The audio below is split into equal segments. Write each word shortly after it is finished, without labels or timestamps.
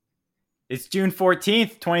It's June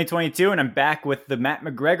 14th, 2022, and I'm back with the Matt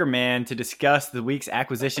McGregor man to discuss the week's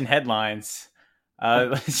acquisition headlines.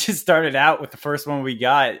 Let's just start it out with the first one we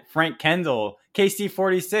got. Frank Kendall,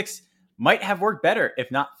 KC-46, might have worked better if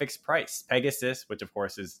not fixed price. Pegasus, which of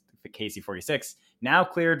course is the KC-46, now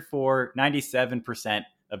cleared for 97%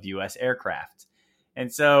 of U.S. aircraft. And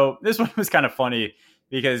so this one was kind of funny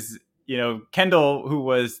because, Kendall, who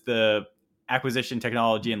was the acquisition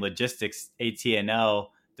technology and logistics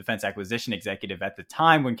AT&L defense acquisition executive at the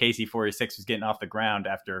time when KC-46 was getting off the ground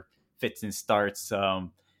after fits and starts.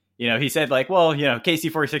 He said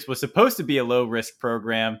KC-46 was supposed to be a low risk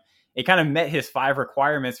program. It kind of met his 5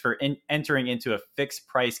 requirements for entering into a fixed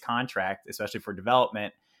price contract, especially for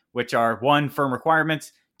development, which are 1, firm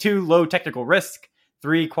requirements, 2, low technical risk,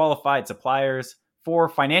 3, qualified suppliers, 4,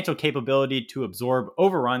 financial capability to absorb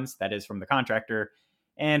overruns, that is from the contractor,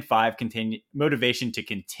 and 5, motivation to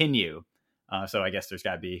continue. So I guess there's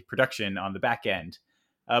got to be production on the back end.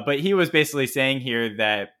 But he was basically saying here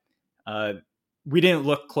that we didn't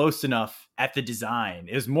look close enough at the design.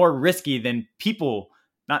 It was more risky than people,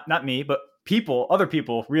 not me, but other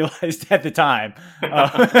people realized at the time.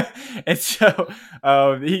 And so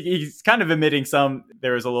he's kind of admitting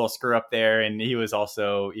there was a little screw up there, and he was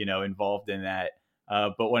also, involved in that.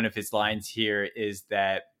 But one of his lines here is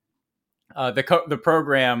that the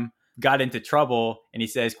program got into trouble, and he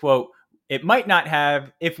says, quote, "It might not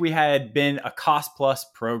have if we had been a cost plus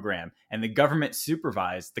program and the government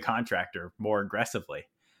supervised the contractor more aggressively."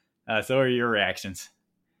 So what are your reactions?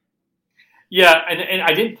 Yeah, and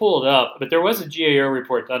I didn't pull it up, but there was a GAO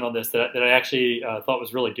report done on this that I actually thought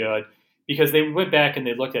was really good, because they went back and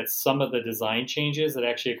they looked at some of the design changes that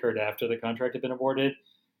actually occurred after the contract had been awarded.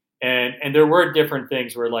 And there were different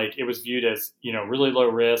things where, like, it was viewed as, really low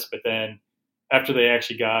risk, but then after they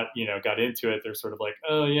actually got into it, they're sort of like,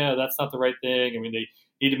 oh yeah, that's not the right thing. I mean, they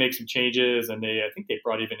need to make some changes, and I think they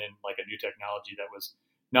brought even in like a new technology that was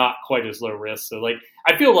not quite as low risk. So like,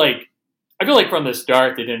 I feel like from the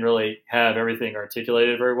start they didn't really have everything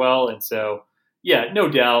articulated very well, and so yeah, no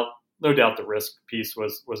doubt the risk piece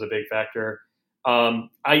was a big factor.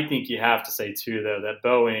 I think you have to say too, though, that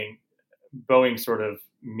Boeing sort of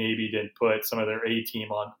maybe didn't put some of their A team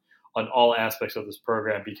on all aspects of this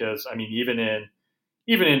program, because I mean,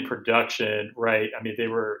 even in production, right? I mean, they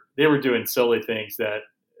were doing silly things that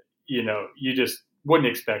you just wouldn't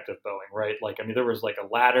expect of Boeing, right? Like, I mean, there was like a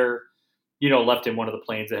ladder, left in one of the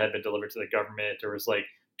planes that had been delivered to the government. There was like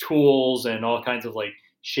tools and all kinds of like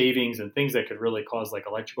shavings and things that could really cause like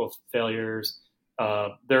electrical failures.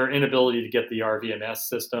 Their inability to get the RVMS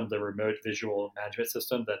system, the remote visual management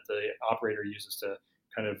system that the operator uses to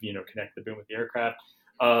kind of connect the boom with the aircraft.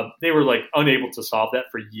 They were like unable to solve that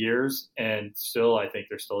for years, and still, I think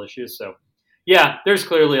there's still issues. So, yeah, there's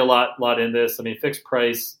clearly a lot in this. I mean, fixed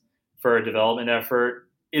price for a development effort.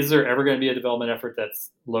 Is there ever going to be a development effort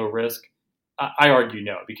that's low risk? I argue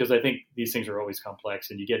no, because I think these things are always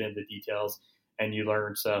complex, and you get into the details and you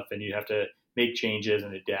learn stuff, and you have to make changes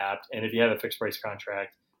and adapt. And if you have a fixed price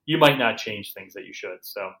contract, you might not change things that you should.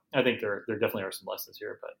 So I think there definitely are some lessons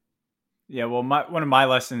here. But yeah, well, one of my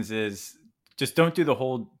lessons is just don't do the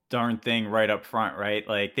whole darn thing right up front, right?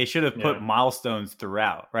 Like, they should have put milestones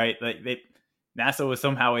throughout, right? Like, NASA was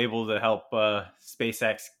somehow able to help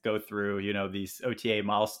SpaceX go through, these OTA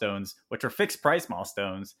milestones, which are fixed price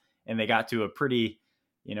milestones, and they got to a pretty,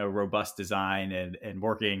 robust design and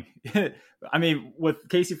working. I mean, with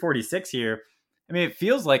KC-46 here, I mean, it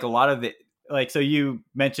feels like a lot of the, like, so you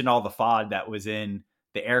mentioned all the FOD that was in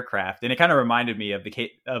the aircraft, and it kind of reminded me of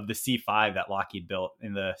the C-5 that Lockheed built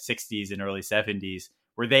in the 60s and early 70s,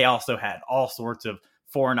 where they also had all sorts of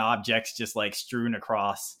foreign objects just like strewn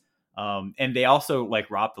across. And they also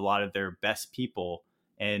like robbed a lot of their best people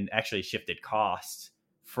and actually shifted costs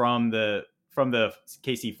from the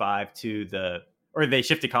KC-5 they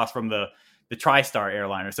shifted costs from the TriStar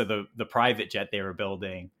airliner, so the private jet they were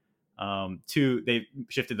building, they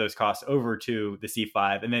shifted those costs over to the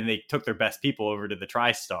C-5, and then they took their best people over to the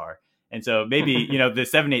TriStar. And so maybe, the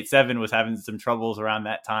 787 was having some troubles around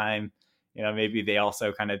that time. Maybe they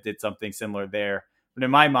also kind of did something similar there. But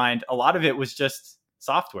in my mind, a lot of it was just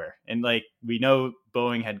software. And like, we know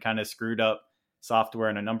Boeing had kind of screwed up software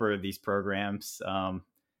in a number of these programs. The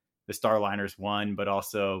Starliner's one, but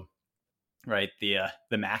also, right, the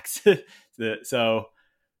Max. So,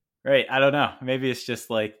 right, I don't know. Maybe it's just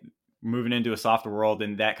like moving into a software world,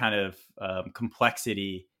 and that kind of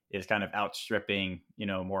complexity is kind of outstripping,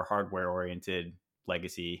 more hardware oriented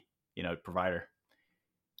legacy, provider.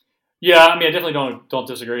 yeah, I mean, I definitely don't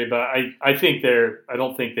disagree, but I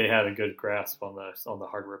don't think they had a good grasp on the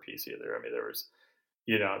hardware piece either. I mean,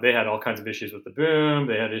 they had all kinds of issues with the boom.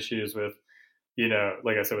 They had issues with,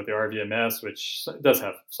 like I said, with the RVMS, which does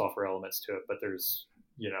have software elements to it, but there's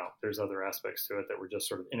other aspects to it that were just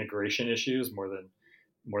sort of integration issues more than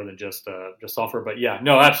just software. But yeah,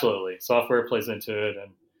 no, absolutely, software plays into it.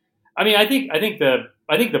 And I mean, I think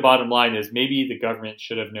the bottom line is maybe the government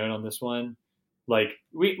should have known on this one. Like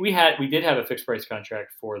we did have a fixed price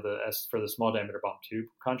contract for the small diameter bomb tube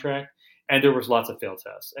contract, and there was lots of failed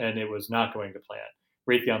tests, and it was not going to plan.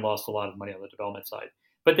 Raytheon lost a lot of money on the development side,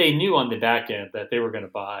 but they knew on the back end that they were going to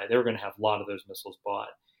have a lot of those missiles bought.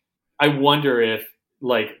 I wonder if,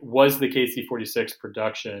 was the KC-46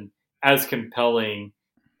 production as compelling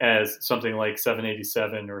as something like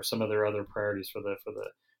 787 or some of their other priorities for the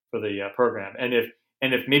program, and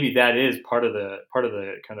if maybe that is part of the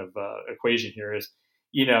kind of equation here is,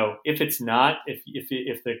 if it's not,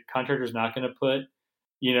 if the contractor's not going to put,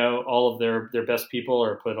 all of their best people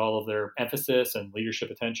or put all of their emphasis and leadership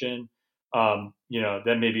attention,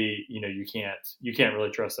 then maybe, you can't really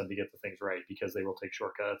trust them to get the things right, because they will take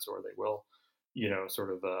shortcuts, or they will,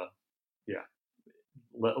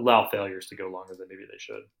 allow failures to go longer than maybe they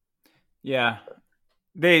should. Yeah.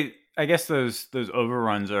 I guess those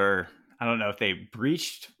overruns are, I don't know if they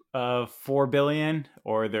breached 4 billion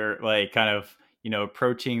or they're like kind of,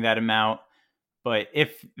 approaching that amount. But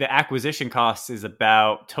if the acquisition cost is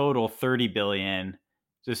about total 30 billion,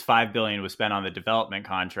 just 5 billion was spent on the development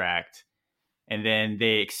contract. And then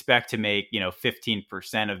they expect to make,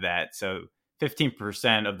 15% of that. So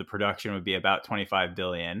 15% of the production would be about 25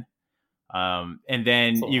 billion. And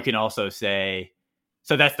then you can also say,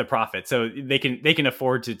 so that's the profit. So they can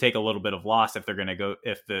afford to take a little bit of loss if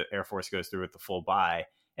the Air Force goes through with the full buy.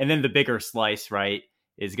 And then the bigger slice, right,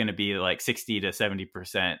 is going to be like 60 to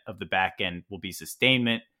 70% of the back end will be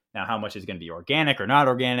sustainment. Now, how much is going to be organic or not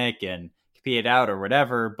organic and pay it out or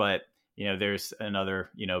whatever, but there's another,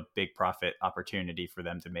 big profit opportunity for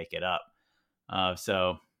them to make it up.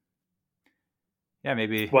 So yeah,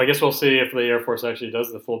 maybe. Well, I guess we'll see if the Air Force actually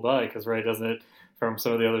does the full buy, because, right, doesn't it, from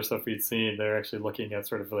some of the other stuff we'd seen, they're actually looking at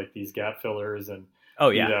sort of like these gap fillers and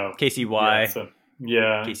KCY,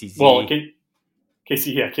 KCZ. Well,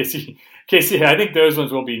 KC. I think those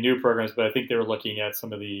ones will be new programs, but I think they were looking at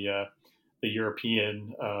some of the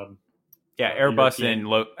European. Airbus European,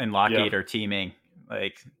 and Lockheed are teaming.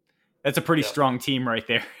 Like, that's a pretty strong team right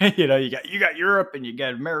there. You got Europe and you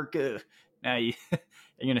got America. Now you're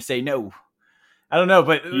gonna say no. I don't know,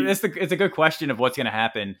 but it's a good question of what's going to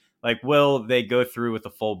happen. Like, will they go through with the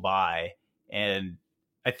full buy? And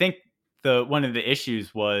I think one of the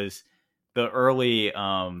issues was the early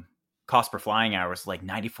cost per flying hour was like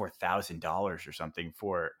 $94,000 or something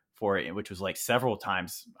for it, which was like several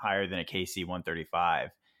times higher than a KC-135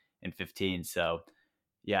 in 15. So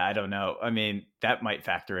yeah, I don't know. I mean, that might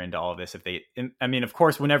factor into all of this. Of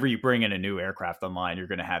course, whenever you bring in a new aircraft online, you're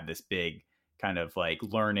going to have this big kind of like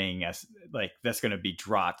learning as like that's going to be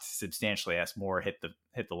dropped substantially as more hit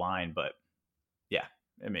the line. But yeah,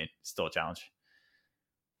 still a challenge.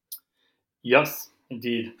 Yes,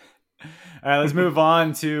 indeed. All right, let's move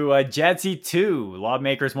on to JADC2.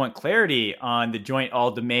 Lawmakers want clarity on the Joint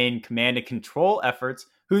All-Domain Command and Control efforts.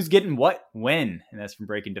 Who's getting what, when? And that's from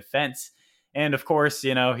Breaking Defense. And of course,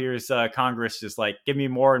 here's Congress just like, give me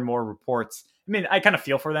more and more reports. I kind of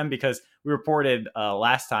feel for them because we reported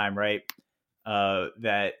last time, right,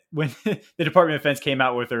 that when the Department of Defense came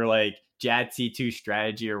out with their like JADC2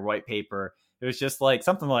 strategy or white paper, it was just like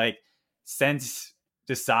something like sense,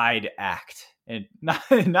 decide, act, and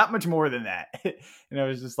not much more than that. And I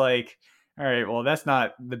was just like, all right, well, that's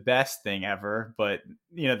not the best thing ever. But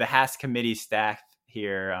the HASC committee staff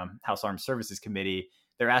here, House Armed Services Committee,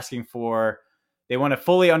 they're asking they want to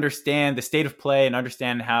fully understand the state of play and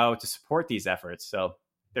understand how to support these efforts. So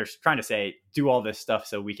they're trying to say, do all this stuff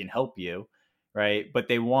so we can help you. Right. But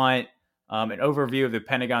they want an overview of the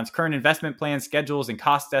Pentagon's current investment plan, schedules, and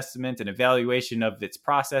cost estimate, and evaluation of its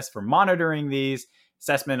process for monitoring these,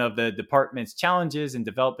 assessment of the department's challenges in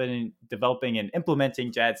developing and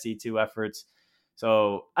implementing JADC2 efforts.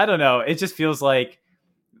 So I don't know. It just feels like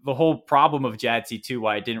the whole problem of JADC2,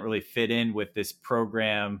 why it didn't really fit in with this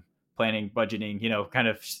program planning, budgeting, kind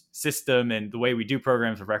of system and the way we do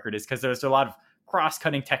programs of record, is because there's a lot of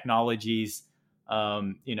cross-cutting technologies,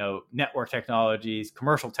 network technologies,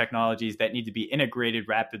 commercial technologies that need to be integrated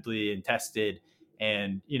rapidly and tested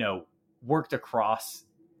and, worked across,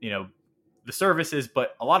 the services.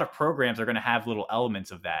 But a lot of programs are going to have little elements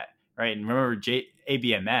of that. Right. And remember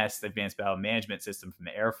ABMS, the Advanced Battle Management System from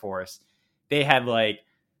the Air Force, they had like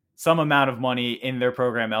some amount of money in their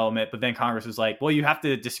program element, but then Congress was like, well, you have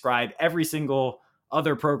to describe every single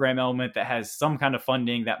other program element that has some kind of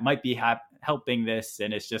funding that might be helping this,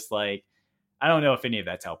 and it's just like I don't know if any of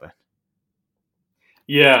that's helping.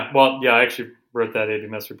 Yeah, well, yeah, I actually wrote that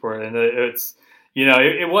ABMS report, and it's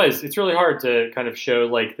it's really hard to kind of show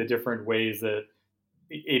like the different ways that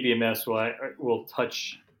ABMS will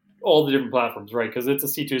touch all the different platforms, right? Because it's a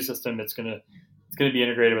C2 system, it's gonna be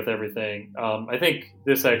integrated with everything. I think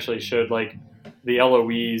this actually showed like the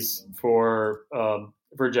LOEs for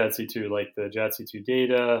JADC2, like the JADC2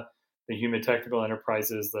 data, the Human Technical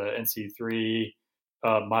Enterprises, the NC3,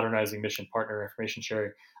 modernizing mission partner information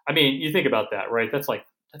sharing. I mean, you think about that, right? That's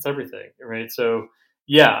everything, right? So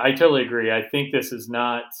yeah, I totally agree. I think this is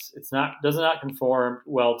does not conform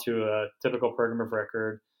well to a typical program of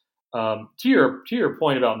record. To your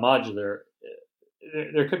point about modular,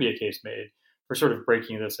 there could be a case made for sort of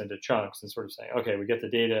breaking this into chunks and sort of saying, okay, we get the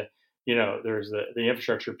data. There's the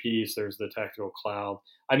infrastructure piece, there's the tactical cloud.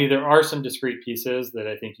 I mean, there are some discrete pieces that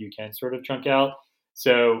I think you can sort of chunk out.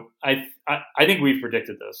 So I think we've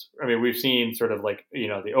predicted this. I mean, we've seen sort of like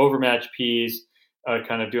the overmatch piece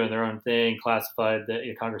kind of doing their own thing. Classified, that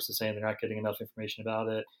Congress is saying they're not getting enough information about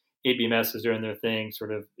it. ABMS is doing their thing.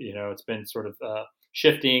 Sort of, it's been sort of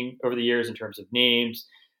shifting over the years in terms of names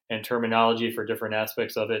and terminology for different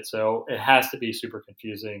aspects of it. So it has to be super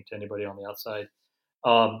confusing to anybody on the outside.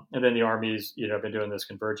 And then the Army's, been doing this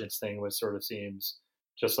convergence thing, which sort of seems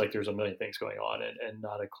just like there's a million things going on and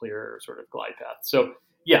not a clear sort of glide path. So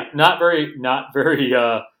yeah, not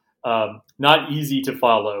easy to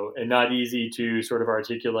follow and not easy to sort of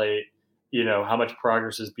articulate, how much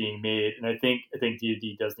progress is being made. And I think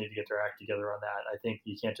DoD does need to get their act together on that. I think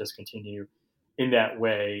you can't just continue in that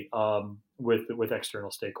way with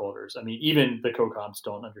external stakeholders. I mean, even the COCOMs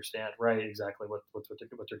don't understand, right, exactly what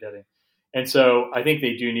they're getting. And so I think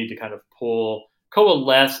they do need to kind of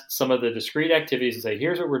coalesce some of the discrete activities and say,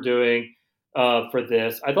 here's what we're doing for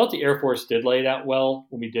this. I thought the Air Force did lay it out well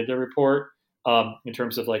when we did the report in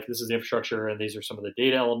terms of like, this is the infrastructure and these are some of the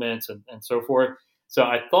data elements and so forth. So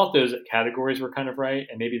I thought those categories were kind of right,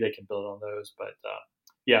 and maybe they can build on those. But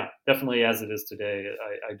yeah, definitely as it is today,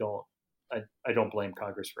 I don't blame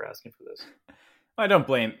Congress for asking for this. I don't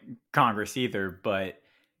blame Congress either, but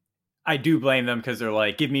I do blame them because they're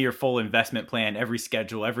like, give me your full investment plan, every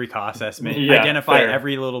schedule, every cost estimate, identify fair.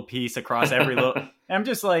 Every little piece across every little. And I'm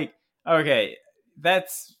just like, okay,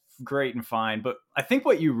 that's great and fine. But I think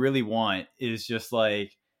what you really want is just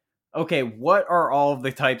like, okay, what are all of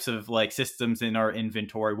the types of like systems in our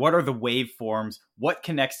inventory? What are the waveforms? What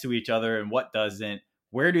connects to each other and what doesn't?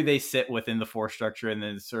 Where do they sit within the force structure and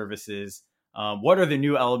the services? What are the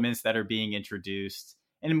new elements that are being introduced?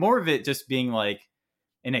 And more of it just being like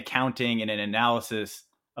an accounting and an analysis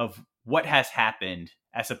of what has happened,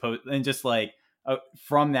 as opposed, and just like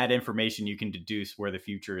from that information you can deduce where the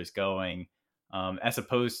future is going, as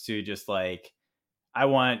opposed to just like, I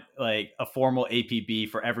want like a formal APB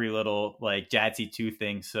for every little like JADC2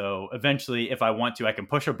 thing. So eventually, if I want to, I can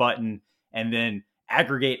push a button and then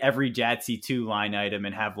aggregate every JADC2 line item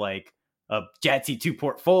and have like a JADC2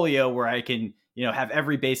 portfolio where I can, have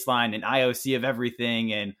every baseline and IOC of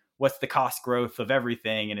everything and what's the cost growth of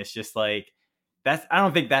everything. And it's just like, I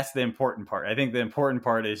don't think that's the important part. I think the important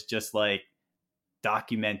part is just like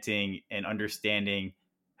documenting and understanding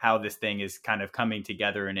how this thing is kind of coming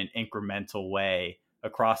together in an incremental way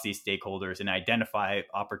across these stakeholders and identify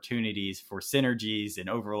opportunities for synergies and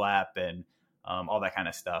overlap and all that kind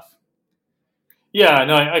of stuff. Yeah,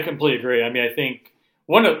 no, I completely agree. I mean, I think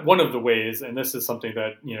one of the ways, and this is something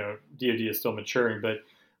that, DoD is still maturing, but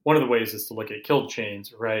one of the ways is to look at kill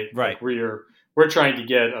chains, right? Right. Like we're trying to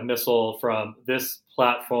get a missile from this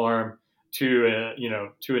platform to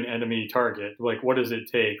an enemy target. Like, what does it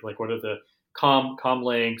take? Like, what are the com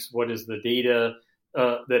links? What is the data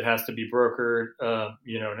that has to be brokered?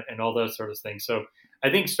 And all those sort of things. So I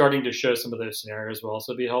think starting to show some of those scenarios will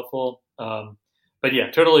also be helpful. But yeah,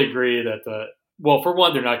 totally agree that for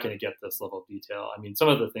one, they're not going to get this level of detail. I mean, some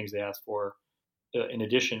of the things they asked for, in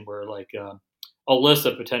addition, were like a list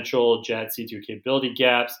of potential JADC2 capability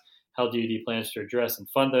gaps, how DoD plans to address and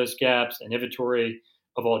fund those gaps, an inventory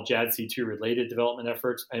of all JADC2 related development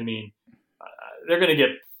efforts. I mean, they're going to get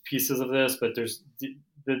pieces of this, but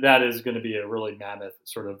that is going to be a really mammoth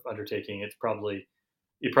sort of undertaking. It probably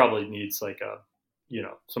needs like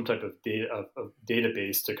some type of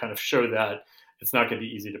database to kind of show that. It's not going to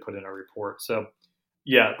be easy to put in a report. So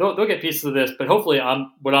yeah, they'll get pieces of this, but hopefully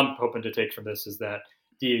what I'm hoping to take from this is that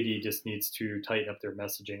DoD just needs to tighten up their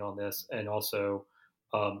messaging on this and also,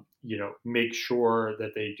 make sure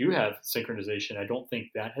that they do have synchronization. I don't think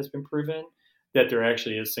that has been proven, that there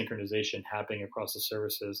actually is synchronization happening across the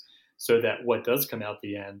services so that what does come out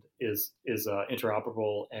the end is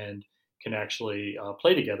interoperable and can actually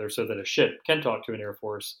play together, so that a ship can talk to an Air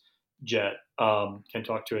Force jet, can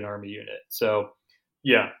talk to an Army unit. So,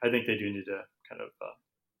 yeah, I think they do need to kind of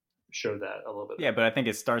show that a little bit. Yeah, but I think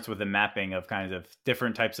it starts with a mapping of kind of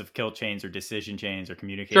different types of kill chains or decision chains or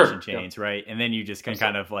communication chains, right? And then you just can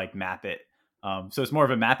kind of like map it. So it's more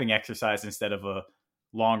of a mapping exercise instead of a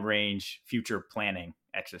long range future planning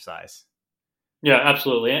exercise. Yeah,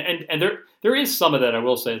 absolutely. And there is some of that, I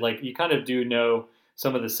will say. Like, you kind of do know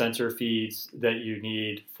some of the sensor feeds that you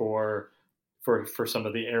need for some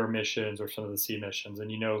of the air missions or some of the sea missions,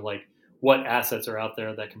 and you know, like, what assets are out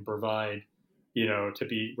there that can provide, to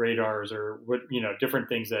be radars or what, different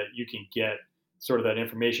things that you can get sort of that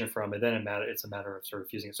information from, and then it's a matter of sort of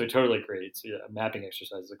fusing it. So I totally agree. It's a mapping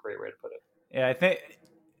exercise is a great way to put it. Yeah, I think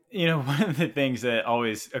one of the things that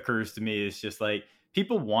always occurs to me is just like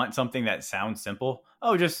people want something that sounds simple.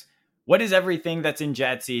 Oh, just what is everything that's in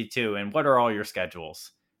JADC2 and what are all your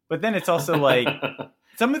schedules? But then it's also like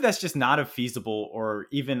some of that's just not a feasible or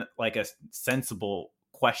even like a sensible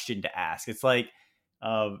question to ask. It's like,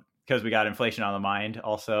 because we got inflation on the mind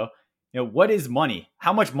also, what is money?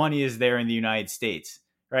 How much money is there in the United States?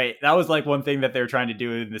 Right. That was like one thing that they were trying to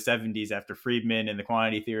do in the 70s after Friedman and the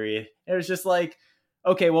quantity theory. It was just like,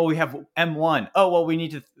 okay, well, we have M1. Oh, well, we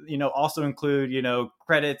need to, also include,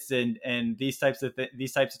 credits and these types of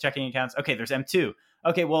checking accounts. Okay, there's M2.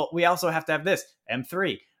 Okay, well, we also have to have this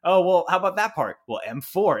M3. Oh, well, how about that part? Well,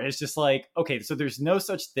 M4. It's just like, okay, so there's no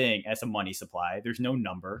such thing as a money supply. There's no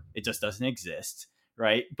number. It just doesn't exist,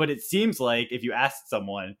 right? But it seems like if you ask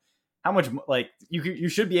someone how much, like, you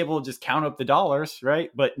should be able to just count up the dollars, right?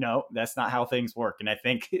 But no, that's not how things work. And I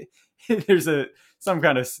think there's some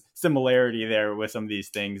kind of similarity there with some of these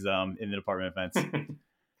things in the Department of Defense.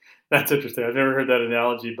 That's interesting. I've never heard that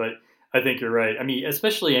analogy, but I think you're right. I mean,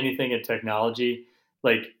 especially anything in technology,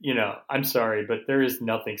 like, I'm sorry, but there is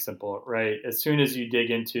nothing simple, right? As soon as you dig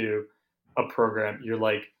into a program, you're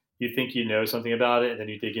like, you think you know something about it, and then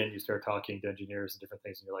you dig in, you start talking to engineers and different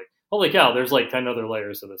things, and you're like, holy cow, there's like 10 other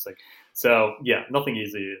layers to this thing. So yeah, nothing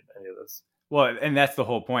easy in any of this. Well, and that's the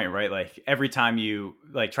whole point, right? Like every time you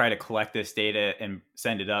like try to collect this data and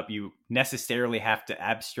send it up, you necessarily have to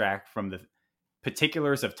abstract from the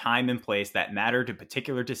particulars of time and place that matter to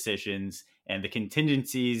particular decisions, and the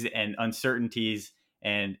contingencies and uncertainties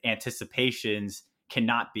and anticipations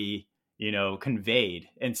cannot be, conveyed.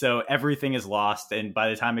 And so everything is lost. And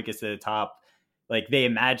by the time it gets to the top, like they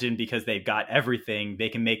imagine because they've got everything, they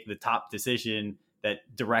can make the top decision that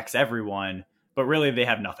directs everyone, but really they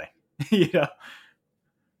have nothing.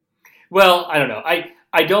 Well, I don't know. I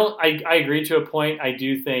agree to a point. I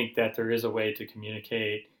do think that there is a way to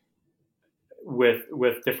communicate with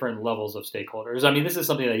different levels of stakeholders. I mean, this is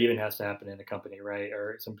something that even has to happen in a company, right?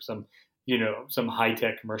 Or some high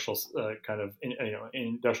tech commercial kind of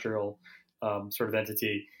industrial sort of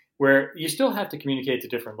entity where you still have to communicate to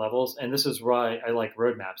different levels. And this is why I like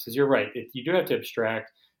roadmaps, because you're right. You do have to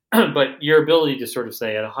abstract, but your ability to sort of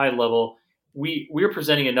say at a high level, we're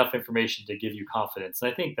presenting enough information to give you confidence.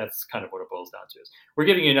 And I think that's kind of what it boils down to is we're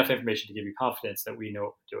giving you enough information to give you confidence that we know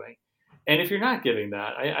what we're doing. And if you're not giving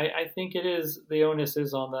that, I think the onus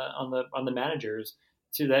is on the managers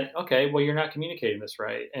to that. Okay, well, you're not communicating this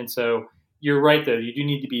right. And so you're right, though. You do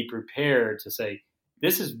need to be prepared to say,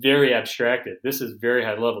 this is very abstracted. This is very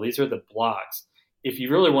high level. These are the blocks. If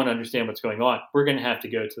you really want to understand what's going on, we're going to have to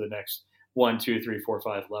go to the next 1, 2, 3, 4,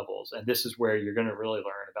 5 levels. And this is where you're going to really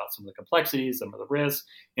learn about some of the complexities, some of the risks,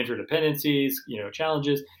 interdependencies,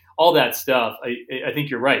 challenges, all that stuff. I think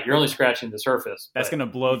you're right. You're only scratching the surface. That's going to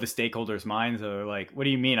blow the stakeholders' minds. They're like, what do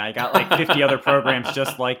you mean? I got like 50 other programs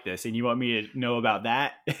just like this, and you want me to know about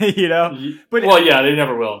that? But well, yeah, they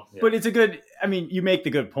never will. Yeah. But it's a good, you make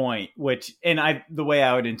the good point, the way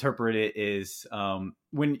I would interpret it is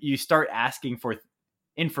when you start asking for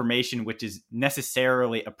information, which is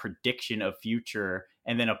necessarily a prediction of future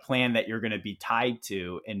and then a plan that you're going to be tied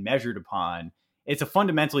to and measured upon, it's a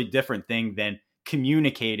fundamentally different thing than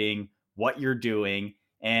communicating what you're doing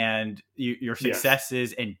and your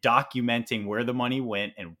successes, and documenting where the money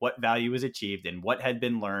went and what value was achieved and what had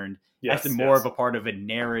been learned. That's more of a part of a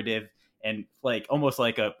narrative and like almost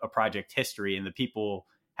like a project history, and the people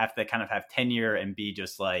have to kind of have tenure and be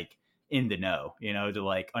just like in the know, to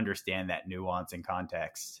like understand that nuance and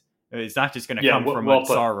context. It's not just going to come from a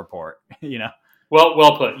SAR report,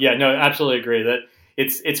 Well put. Yeah, no, absolutely agree that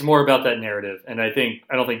it's more about that narrative. And I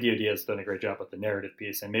don't think DoD has done a great job with the narrative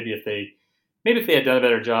piece. And maybe if they had done a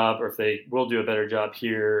better job, or if they will do a better job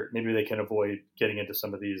here, maybe they can avoid getting into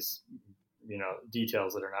some of these,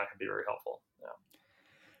 details that are not going to be very helpful.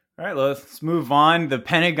 Yeah. All right, let's move on. The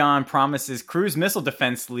Pentagon promises cruise missile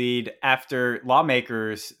defense lead after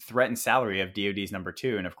lawmakers threaten salary of DoD's number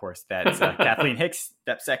 2. And of course, that's Kathleen Hicks,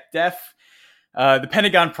 DepSec Def. The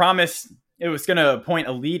Pentagon promised it was going to appoint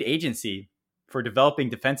a lead agency for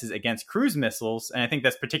developing defenses against cruise missiles. And I think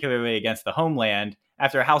that's particularly against the homeland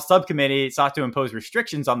after a House subcommittee sought to impose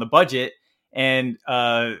restrictions on the budget. And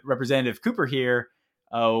Representative Cooper here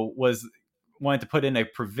wanted to put in a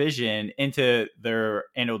provision into their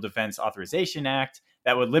Annual Defense Authorization Act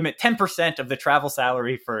that would limit 10% of the travel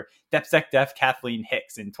salary for DepSec Def Kathleen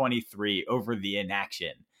Hicks in 23 over the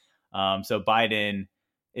inaction. So Biden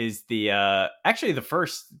is actually the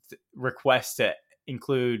first request to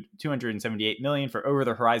include $278 million for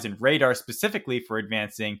over-the-horizon radar, specifically for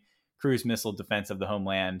advancing cruise missile defense of the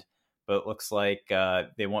homeland. But it looks like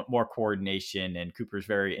they want more coordination, and Cooper's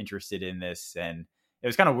very interested in this. And it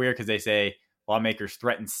was kind of weird because they say lawmakers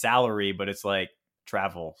threaten salary, but it's like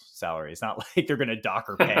travel salary. It's not like they're going to dock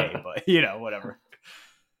or pay, but whatever.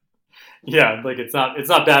 Yeah, like it's not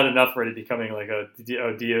bad enough for it becoming like a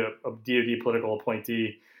DoD political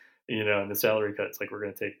appointee, and the salary cuts, like we're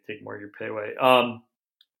going to take more of your pay away.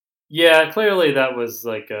 Yeah, clearly that was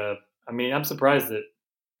like I'm surprised that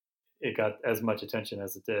it got as much attention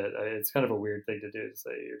as it did. It's kind of a weird thing to do to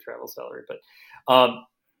say your travel salary, but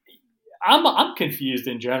I'm confused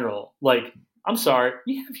in general. Like, I'm sorry,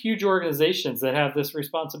 we have huge organizations that have this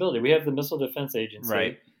responsibility. We have the Missile Defense Agency,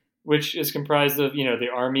 right, which is comprised of the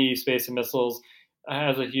Army, Space and Missiles,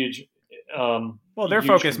 has a huge. They're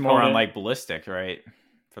focused more on like ballistic, right,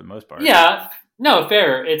 for the most part. Yeah, no,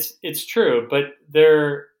 fair. It's true, but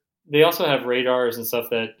they also have radars and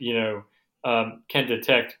stuff that can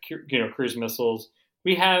detect cruise missiles.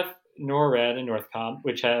 We have NORAD and Northcom,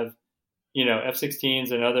 which have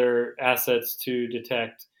F-16s and other assets to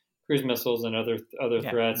detect cruise missiles and other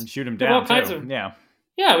threats and shoot them down.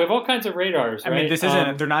 We have all kinds of radars. I mean, this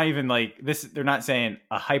isn't. They're not even like this. They're not saying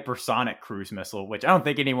a hypersonic cruise missile, which I don't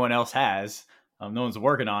think anyone else has. No one's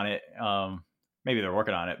working on it. Maybe they're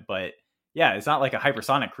working on it, but yeah, it's not like a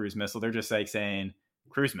hypersonic cruise missile. They're just like saying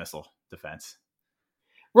cruise missile defense.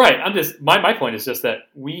 Right. My point is just that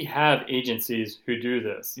we have agencies who do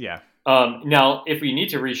this. Yeah. Now, if we need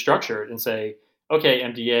to restructure it and say, okay,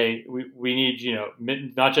 MDA, we need,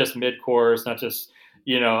 not just mid-course, not just,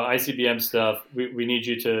 ICBM stuff. We need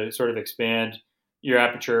you to sort of expand your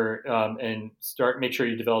aperture and make sure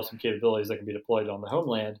you develop some capabilities that can be deployed on the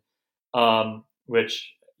homeland,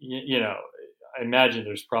 which, I imagine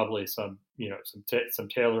there's probably some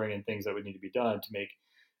tailoring and things that would need to be done to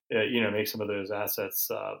make some of those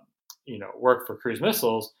assets, work for cruise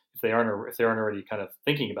missiles if they aren't already kind of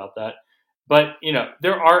thinking about that. But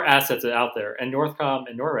there are assets out there, and Northcom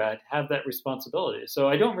and NORAD have that responsibility. So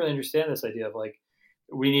I don't really understand this idea of like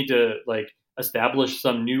we need to like establish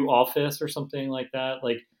some new office or something like that.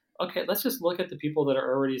 Like, okay, let's just look at the people that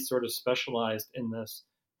are already sort of specialized in this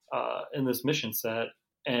mission set,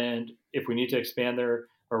 and if we need to expand or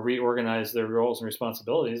reorganize their roles and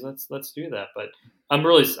responsibilities, let's do that. But I'm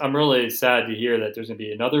really sad to hear that there's going to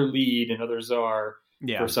be another lead, another czar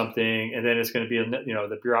for something, and then it's going to be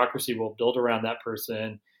the bureaucracy will build around that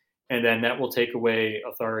person, and then that will take away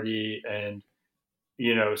authority and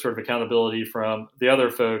sort of accountability from the other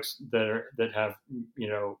folks that have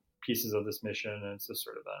pieces of this mission, and it's just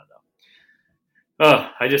sort of I don't know.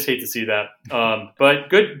 I just hate to see that. But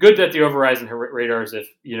good that the over-horizon radars, it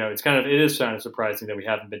is kind of surprising that we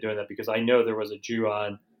haven't been doing that, because I know there was a Jew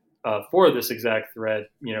on for this exact thread,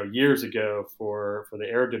 years ago for the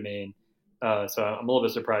air domain. So I'm a little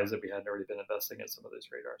bit surprised that we hadn't already been investing in some of those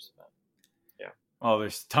radars. Yeah. Oh,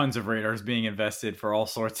 there's tons of radars being invested for all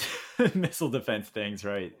sorts of missile defense things,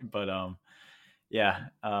 right? But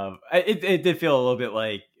it did feel a little bit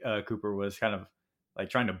like Cooper was kind of like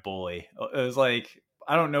trying to bully. It was like,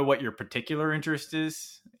 I don't know what your particular interest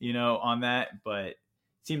is, on that, but it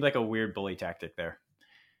seemed like a weird bully tactic there.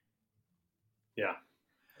 Yeah.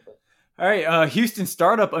 All right. Houston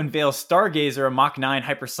startup unveils Stargazer, a Mach 9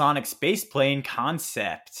 hypersonic space plane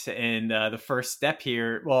concept. And the first step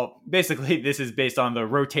here, well, basically this is based on the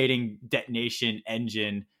rotating detonation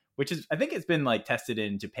engine, which is, I think it's been like tested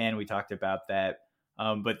in Japan. We talked about that.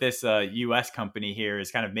 But this U.S. company here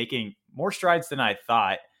is kind of making more strides than I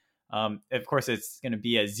thought. Of course, it's going to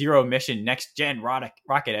be a zero-emission next-gen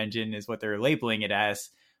rocket engine is what they're labeling it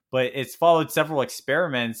as. But it's followed several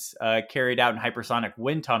experiments carried out in hypersonic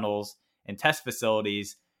wind tunnels and test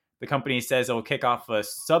facilities. The company says it will kick off a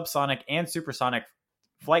subsonic and supersonic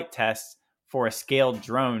flight tests for a scaled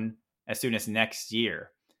drone as soon as next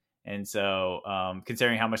year. And so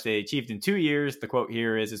considering how much they achieved in 2 years, the quote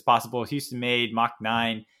here is, it's possible Houston-made Mach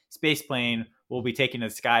 9 space plane will be taken to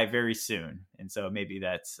the sky very soon. And so maybe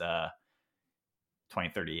that's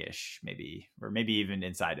 2030-ish, maybe, or maybe even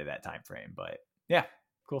inside of that time frame. But yeah,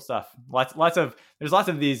 cool stuff. There's lots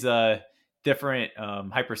of these different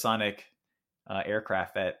hypersonic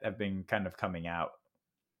aircraft that have been kind of coming out.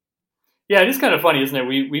 Yeah, it is kind of funny, isn't it?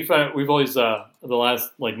 We've always the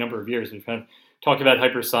last number of years we've kind of talked about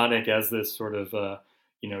hypersonic as this sort of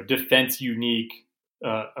defense unique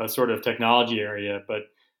sort of technology area, but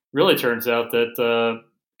really turns out that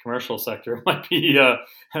commercial sector might be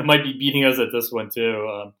beating us at this one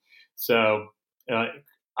too. So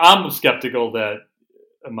I'm skeptical that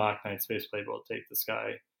a Mach 9 spaceplane will take the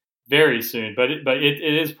sky very soon, but it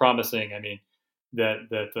is promising. I mean, that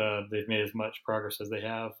they've made as much progress as they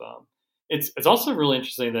have. It's also really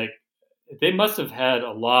interesting that they must have had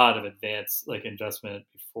a lot of advanced investment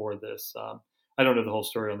before this. I don't know the whole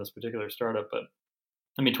story on this particular startup, but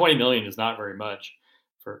I mean, 20 million is not very much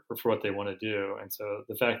for what they want to do. And so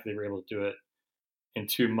the fact that they were able to do it in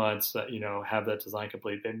 2 months, have that design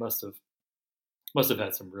complete, they must have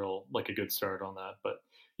had some real a good start on that. But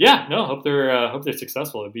yeah, no, hope they're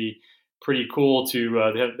successful. It'd be pretty cool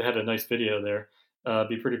to they had a nice video there. It'd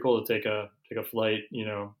be pretty cool to take a flight,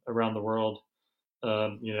 around the world,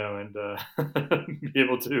 and be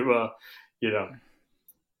able to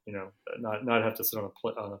not have to sit on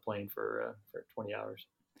a plane for 20 hours.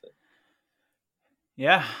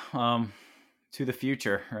 Yeah, to the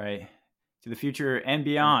future, right? To the future and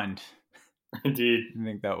beyond. Indeed. I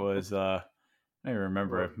think that was I don't even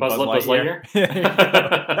remember it. Buzz Lightyear.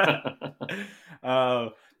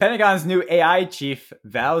 Pentagon's new AI chief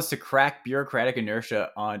vows to crack bureaucratic inertia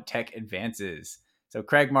on tech advances. So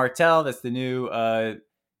Craig Martell, that's the new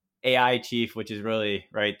AI chief, which is really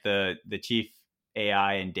the chief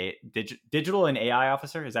AI and digital and AI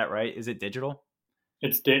officer. Is that right? Is it digital?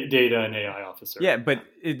 It's data and AI officer. Yeah, but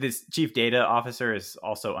this chief data officer is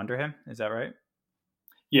also under him. Is that right?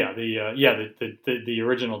 Yeah, the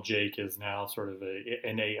original Jake is now sort of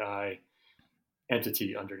an AI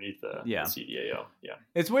entity underneath the CDAO. Yeah,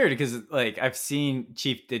 it's weird because I've seen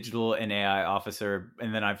chief digital and AI officer,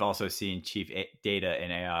 and then I've also seen chief data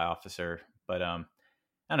and AI officer. But I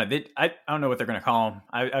don't know. I don't know what they're going to call him.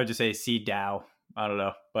 I would just say CDAO. I don't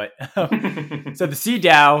know, but so the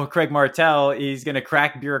CDAO, Craig Martell, he's going to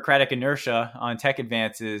crack bureaucratic inertia on tech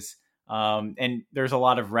advances, and there's a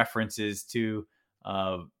lot of references to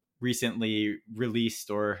recently released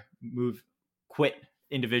or quit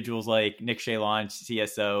individuals like Nick Shalon,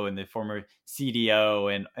 CSO, and the former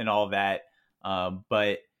CDO, and all of that.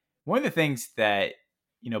 But one of the things that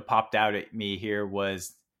popped out at me here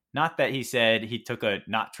was not that he said he took a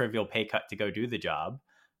not trivial pay cut to go do the job.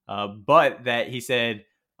 But that he said,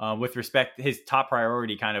 with respect, his top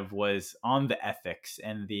priority kind of was on the ethics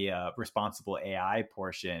and the responsible AI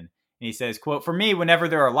portion. And he says, quote, "For me, whenever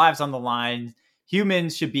there are lives on the line,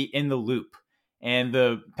 humans should be in the loop. And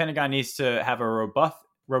the Pentagon needs to have a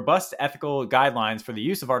robust ethical guidelines for the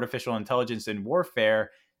use of artificial intelligence in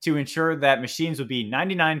warfare to ensure that machines would be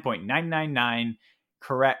 99.999%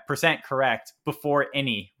 correct before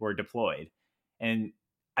any were deployed." And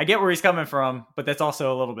I get where he's coming from, but that's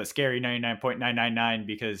also a little bit scary, 99.999,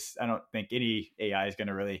 because I don't think any AI is going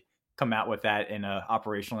to really come out with that in a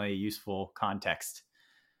operationally useful context.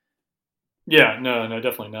 Yeah, no,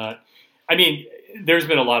 definitely not. I mean, there's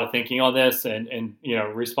been a lot of thinking on this, and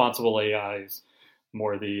responsible AI is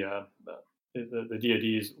more the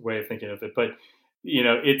DoD's way of thinking of it. But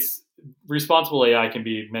it's responsible AI can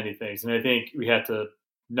be many things, and I think we have to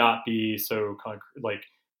not be so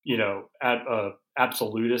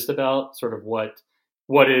absolutist about sort of what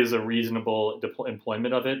is a reasonable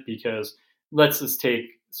employment of it, because let's just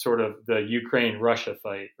take sort of the Ukraine-Russia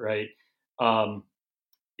fight, right?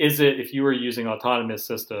 Is it, if you were using autonomous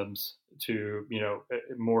systems to,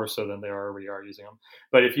 more so than they already are using them,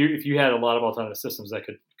 but if you had a lot of autonomous systems that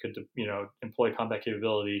could employ combat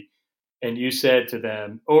capability, and you said to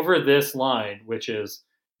them, over this line, which is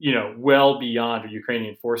well beyond the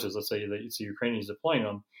Ukrainian forces, let's say that it's the Ukrainians deploying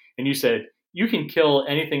them, and you said, you can kill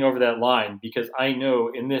anything over that line because I know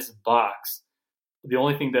in this box, the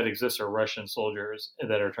only thing that exists are Russian soldiers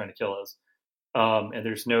that are trying to kill us. And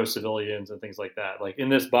there's no civilians and things like that. Like in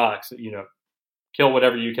this box, kill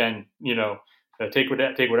whatever you can, take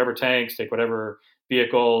whatever tanks, take whatever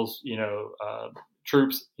vehicles,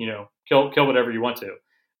 troops, kill whatever you want to.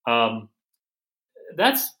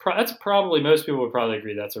 That's probably, most people would probably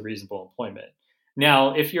agree that's a reasonable employment.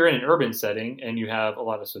 Now, if you're in an urban setting and you have a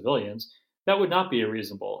lot of civilians, that would not be a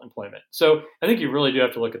reasonable employment. So I think you really do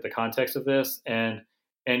have to look at the context of this. And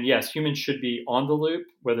yes, humans should be on the loop,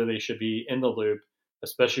 whether they should be in the loop,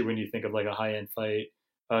 especially when you think of like a high-end fight,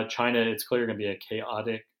 China, it's clearly going to be a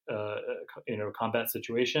chaotic, combat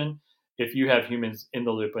situation. If you have humans in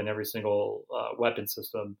the loop in every single weapon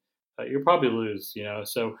system, you'll probably lose.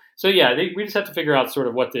 So yeah, we just have to figure out sort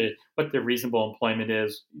of what the reasonable employment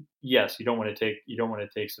is. Yes, you don't want to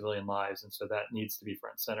take civilian lives, and so that needs to be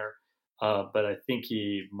front and center. But I think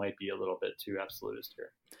he might be a little bit too absolutist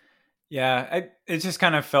here. Yeah, it just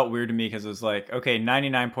kind of felt weird to me because it was like, okay,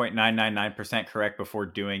 99.999% correct before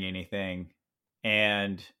doing anything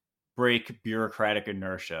and break bureaucratic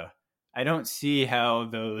inertia. I don't see how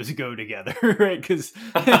those go together, right? Because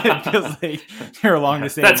it feels like they're along the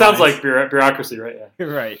same That sounds lines. like bureaucracy, right? Yeah.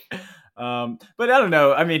 Right. But I don't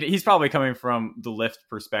know. I mean, he's probably coming from the Lyft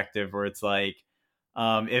perspective where it's like,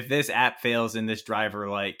 if this app fails and this driver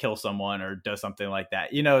like kills someone or does something like that,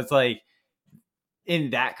 it's like,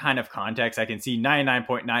 in that kind of context, I can see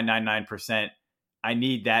 99.999%. I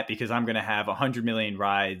need that because I'm going to have 100 million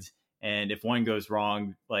rides. And if one goes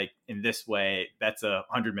wrong, like in this way, that's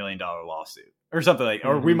 $100 million lawsuit or something like,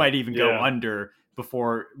 or we might even go under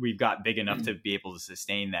before we've got big enough to be able to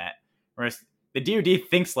sustain that. Whereas the DoD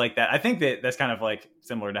thinks like that. I think that's kind of like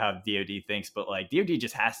similar to how the DoD thinks, but like DoD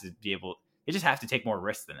just has to be able, it just have to take more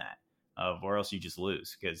risks than that. Or else you just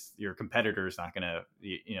lose because your competitor is not going to,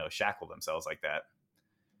 shackle themselves like that.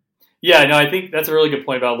 Yeah, no, I think that's a really good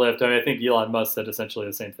point about Lyft. I mean, I think Elon Musk said essentially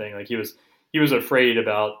the same thing. Like he was afraid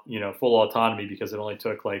about full autonomy because it only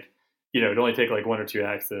took it'd only take like one or two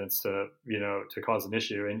accidents to to cause an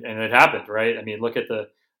issue, and it happened, right? I mean, look at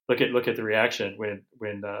the reaction when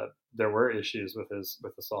there were issues with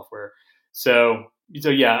the software. So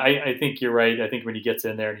yeah, I think you're right. I think when he gets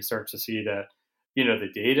in there and he starts to see that the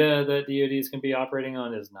data that DoD is going to be operating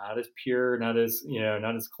on is not as pure, not as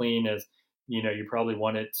clean as you probably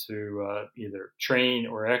want it to either train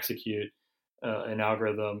or execute an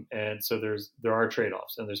algorithm, and so there are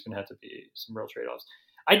trade-offs, and there's going to have to be some real trade-offs.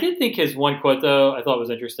 I did think his one quote though I thought was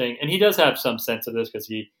interesting, and he does have some sense of this because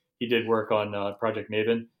he did work on Project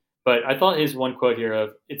Maven. But I thought his one quote here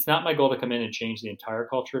of "It's not my goal to come in and change the entire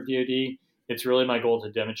culture of DoD. It's really my goal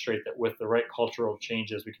to demonstrate that with the right cultural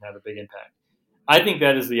changes, we can have a big impact." I think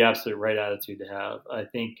that is the absolute right attitude to have. I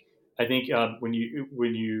think when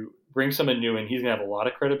you bring someone new in, he's going to have a lot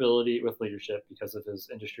of credibility with leadership because of his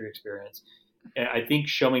industry experience. And I think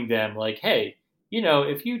showing them like, hey,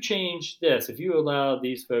 if you change this, if you allow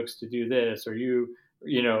these folks to do this, or you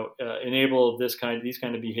enable these kind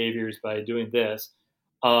of behaviors by doing this,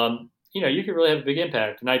 you can really have a big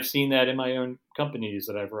impact. And I've seen that in my own companies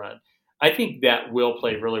that I've run. I think that will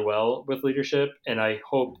play really well with leadership, and I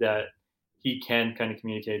hope that he can kind of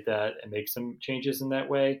communicate that and make some changes in that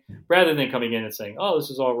way, rather than coming in and saying, "Oh, this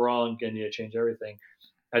is all wrong, and you need to change everything."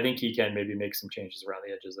 I think he can maybe make some changes around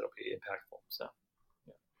the edges that'll be impactful. So,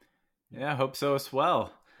 yeah, I hope so as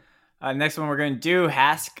well. Next one we're going to do,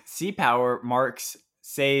 HASC Sea Power marks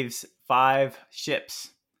saves 5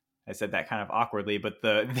 ships. I said that kind of awkwardly, but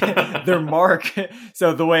their mark.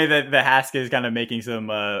 So the way that the HASC is kind of making some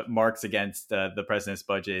marks against the president's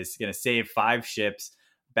budget is going to save 5 ships.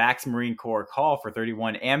 Backs Marine Corps call for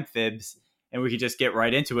 31 amphibs, and we could just get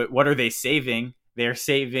right into it. What are they saving? They're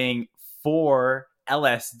saving 4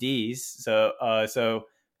 LSDs. So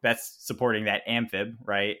that's supporting that amphib,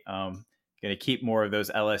 right? Going to keep more of those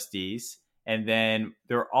LSDs, and then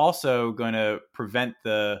they're also going to prevent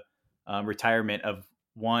the retirement of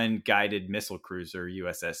one guided missile cruiser,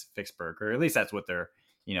 USS Vicksburg, or at least that's what they're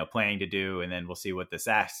planning to do. And then we'll see what the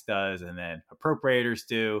SASC does, and then appropriators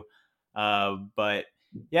do. But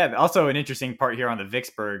yeah, also an interesting part here on the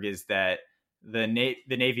Vicksburg is that the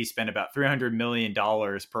Navy spent about $300 million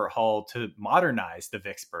per hull to modernize the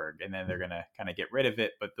Vicksburg, and then they're going to kind of get rid of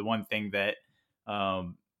it. But the one thing that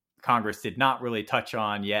Congress did not really touch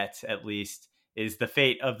on yet, at least, is the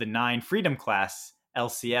fate of the 9 Freedom class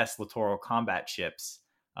LCS littoral combat ships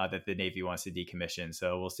that the Navy wants to decommission.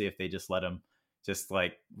 So we'll see if they just let them just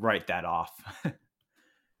like write that off.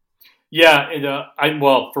 Yeah, and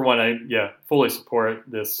for one, I fully support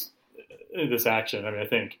this action. I mean, I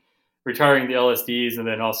think retiring the LSDs and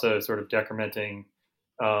then also sort of decrementing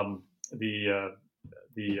the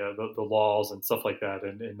laws and stuff like that,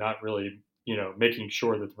 and not really making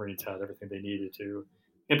sure that the Marines had everything they needed to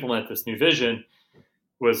implement this new vision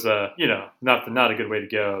was not a good way to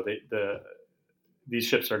go. These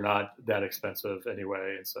ships are not that expensive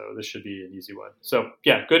anyway, and so this should be an easy one. So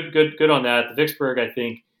yeah, good on that. The Vicksburg, I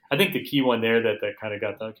think the key one there that kind of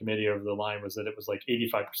got the committee over the line was that it was like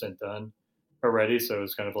 85% done already. So it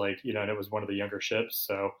was kind of like, and it was one of the younger ships.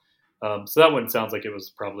 So that one sounds like it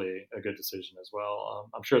was probably a good decision as well.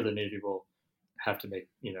 I'm sure the Navy will have to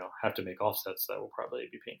make offsets that will probably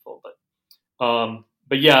be painful,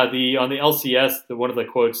 But yeah, on the LCS, one of the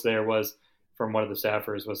quotes there was from one of the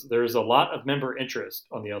staffers was, "There's a lot of member interest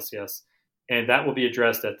on the LCS, and that will be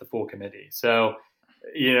addressed at the full committee." So,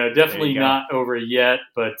 definitely not over yet,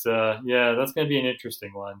 but yeah, that's going to be an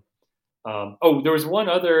interesting one. There was one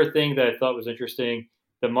other thing that I thought was interesting.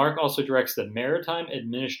 The MARC also directs the maritime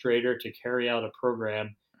administrator to carry out a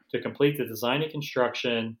program to complete the design and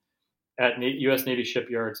construction at U.S. Navy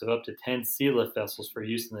shipyards of up to 10 Sea Lift vessels for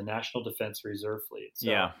use in the National Defense Reserve Fleet.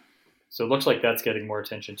 So it looks like that's getting more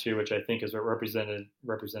attention too, which I think is what Representative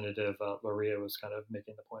Loria was kind of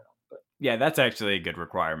making the point on. But yeah, that's actually a good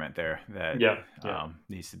requirement there that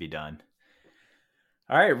needs to be done.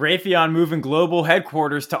 All right, Raytheon moving global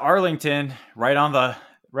headquarters to Arlington, right on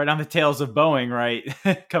the tails of Boeing,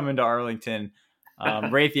 right? Coming to Arlington.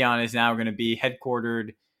 Raytheon is now going to be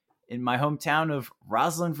headquartered in my hometown of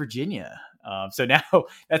Roslyn, Virginia. So now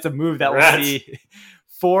that's a move that we'll see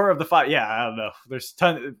 4 of the 5. Yeah, I don't know. There's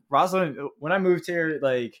ton. Roslyn. When I moved here,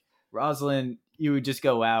 like Roslyn, you would just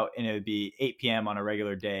go out and it would be 8 p.m. on a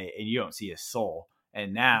regular day, and you don't see a soul.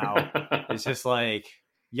 And now it's just like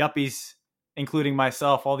yuppies, including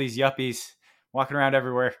myself, all these yuppies walking around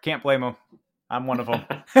everywhere. Can't blame them. I'm one of them.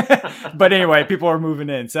 But anyway, people are moving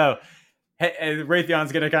in. So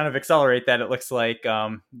Raytheon's going to kind of accelerate that, it looks like,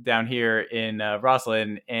 down here in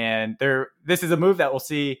Roslyn. And this is a move that will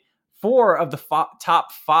see 4 of the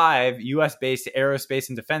top 5 U.S.-based aerospace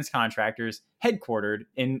and defense contractors headquartered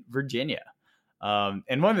in Virginia.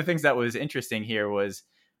 And one of the things that was interesting here was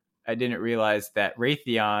I didn't realize that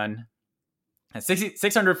Raytheon has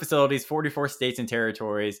 600 facilities, 44 states and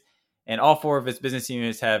territories, and all 4 of its business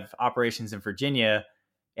units have operations in Virginia,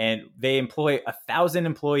 and they employ 1,000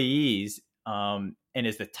 employees, and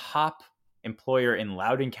is the top employer in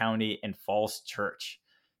Loudoun County and Falls Church.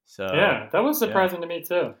 So yeah, that was surprising to me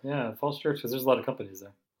too. Yeah, Falls Church, because there's a lot of companies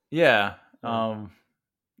there. Yeah, that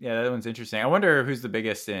one's interesting. I wonder who's the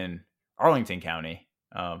biggest in Arlington County.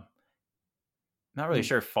 Not really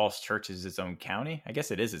sure if Falls Church is its own county. I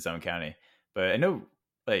guess it is its own county. But I know,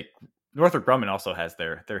 like, Northrop Grumman also has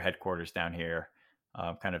their headquarters down here,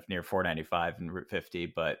 kind of near 495 and Route 50.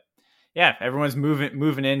 But yeah, everyone's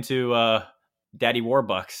moving into Daddy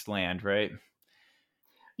Warbucks land, right?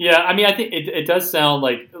 Yeah, I mean, I think it does sound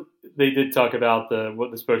like they did talk about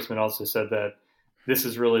what the spokesman also said, that this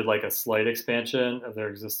is really like a slight expansion of their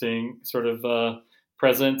existing sort of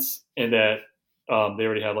presence, and that they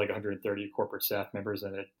already have like 130 corporate staff members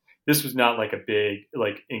in it. This was not like a big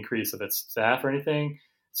increase of its staff or anything.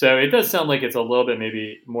 So it does sound like it's a little bit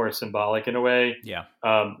maybe more symbolic in a way. Yeah.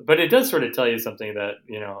 But it does sort of tell you something that,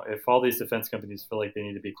 if all these defense companies feel like they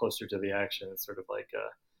need to be closer to the action, it's sort of like,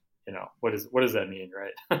 what does that mean,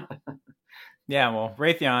 right? Yeah, well,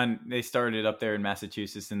 Raytheon, they started up there in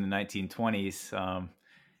Massachusetts in the 1920s.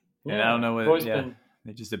 And I don't know what,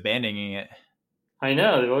 they're just abandoning it. I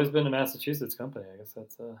know, they've always been a Massachusetts company. I guess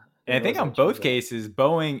that's. And I think on both cases,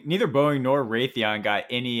 neither Boeing nor Raytheon got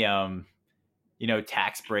any,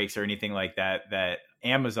 tax breaks or anything like that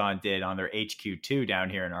Amazon did on their HQ2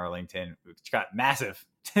 down here in Arlington, which got massive,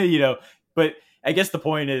 But I guess the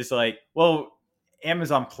point is like, well,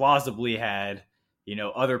 Amazon plausibly had,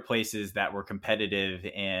 other places that were competitive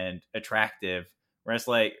and attractive. Whereas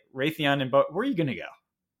like Raytheon and where are you going to go?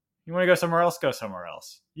 You want to go somewhere else? Go somewhere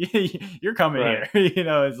else. You're coming here.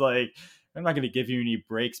 It's like, I'm not going to give you any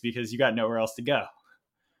breaks because you got nowhere else to go.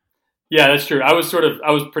 Yeah, that's true. I was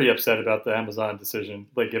pretty upset about the Amazon decision,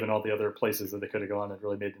 like given all the other places that they could have gone and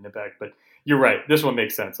really made an impact. But you're right. This one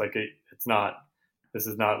makes sense. Like this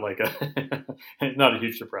is not like it's not a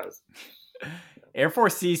huge surprise. Air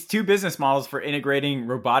Force sees 2 business models for integrating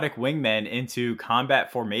robotic wingmen into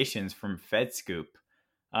combat formations from FedScoop.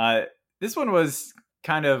 This one was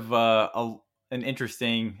kind of an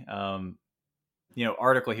interesting,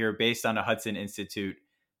 article here based on a Hudson Institute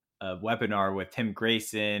webinar with Tim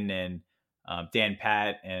Grayson and Dan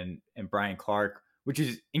Patt and Brian Clark, which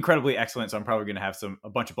is incredibly excellent. So I'm probably going to have a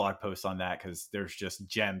bunch of blog posts on that because there's just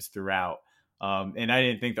gems throughout. And I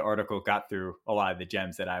didn't think the article got through a lot of the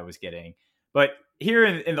gems that I was getting. But here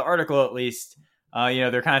in the article, at least,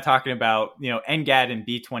 they're kind of talking about, NGAD and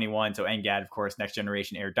B-21. So NGAD, of course, Next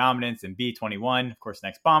Generation Air Dominance, and B-21, of course,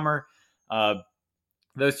 Next Bomber.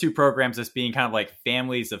 Those 2 programs as being kind of like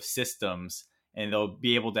families of systems, and they'll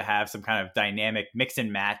be able to have some kind of dynamic mix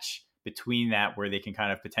and match between that, where they can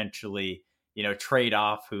kind of potentially, trade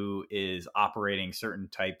off who is operating certain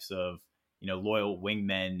types of, loyal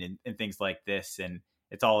wingmen and things like this. And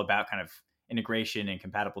it's all about kind of integration and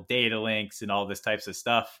compatible data links and all this types of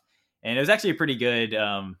stuff. And it was actually a pretty good,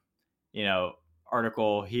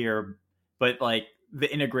 article here, but like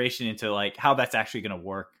the integration into like how that's actually going to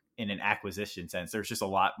work in an acquisition sense. There's just a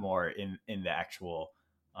lot more in the actual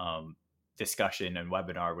discussion and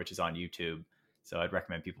webinar, which is on YouTube. So I'd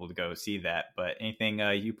recommend people to go see that. But anything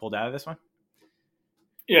you pulled out of this one?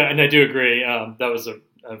 Yeah, and I do agree. That was a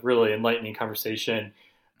really enlightening conversation.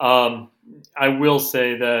 I will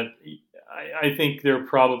say that I think they're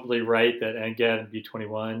probably right that NGAD and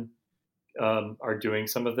B21 are doing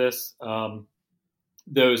some of this.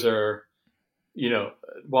 Those are,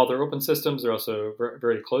 while they're open systems, they're also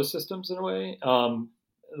very closed systems in a way, the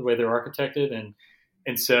way they're architected.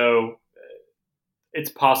 And so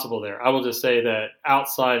it's possible there. I will just say that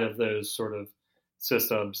outside of those sort of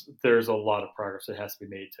systems, there's a lot of progress that has to be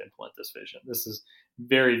made to implement this vision. This is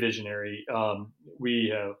very visionary.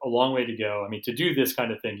 We have a long way to go. I mean, to do this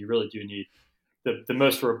kind of thing, you really do need the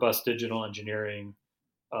most robust digital engineering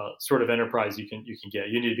sort of enterprise you can get.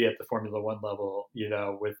 You need to be at the Formula One level,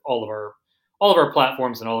 with all of our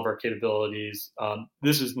platforms and all of our capabilities.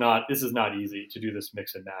 This is not easy to do this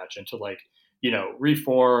mix and match and to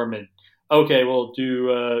reform and okay, we'll do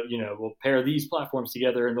we'll pair these platforms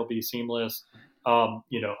together and they'll be seamless. Man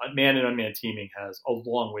and unmanned teaming has a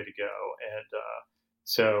long way to go, and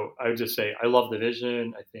so I would just say I love the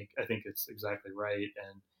vision. I think it's exactly right,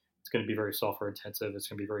 and it's going to be very software intensive. It's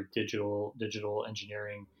going to be very digital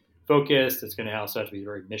engineering focused. It's going to also have to be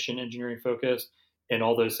very mission engineering focused, and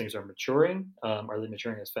all those things are maturing. Are they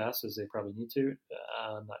maturing as fast as they probably need to?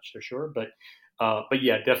 I'm not so sure, but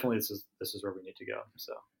yeah, definitely this is where we need to go.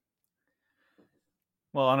 So.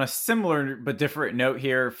 Well, on a similar but different note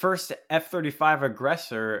here, first F-35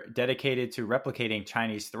 aggressor dedicated to replicating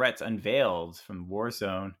Chinese threats unveiled from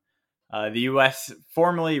Warzone. The U.S.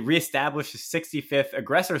 formally reestablished the 65th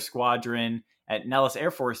Aggressor Squadron at Nellis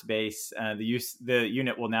Air Force Base. The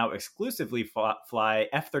unit will now exclusively fly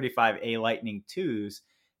F-35A Lightning IIs,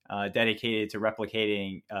 dedicated to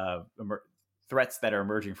replicating threats that are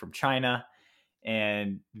emerging from China.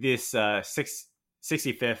 And this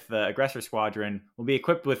 65th Aggressor Squadron will be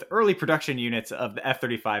equipped with early production units of the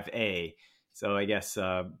F-35A. So I guess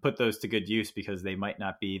put those to good use because they might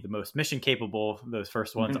not be the most mission capable, those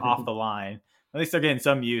first ones off the line. At least they're getting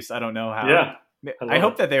some use. I don't know how. Yeah, I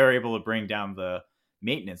hope that they were able to bring down the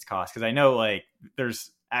maintenance costs because I know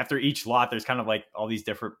there's after each lot there's kind of all these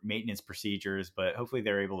different maintenance procedures, but hopefully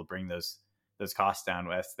they're able to bring those costs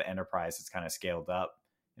down as the enterprise is kind of scaled up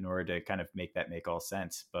in order to kind of make all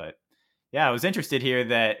sense. But yeah, I was interested here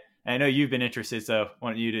that I know you've been interested, so I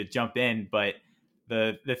want you to jump in. But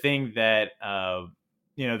the thing that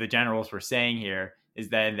the generals were saying here is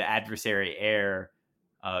that in the adversary air,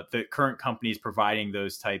 the current companies providing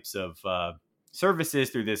those types of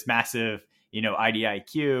services through this massive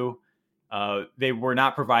IDIQ, they were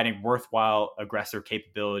not providing worthwhile aggressor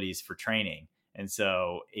capabilities for training, and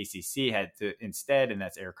so ACC had to instead, and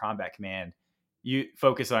that's Air Combat Command, you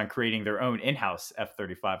focus on creating their own in-house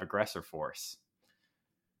F-35 aggressor force.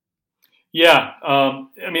 Yeah, I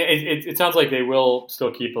mean, it sounds like they will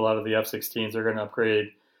still keep a lot of the F-16s. They're going to upgrade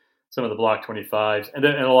some of the Block 25s, and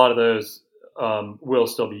a lot of those will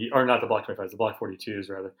still be, or not the Block 25s, the Block 42s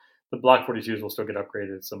rather. The Block 42s will still get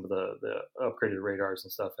upgraded, some of the upgraded radars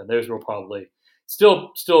and stuff, and those will probably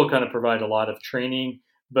still kind of provide a lot of training.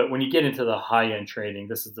 But when you get into the high-end training,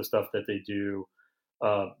 this is the stuff that they do.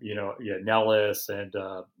 Nellis and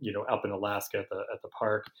up in Alaska at the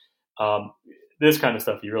park. This kind of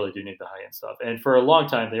stuff you really do need the high end stuff. And for a long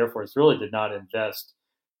time, the Air Force really did not invest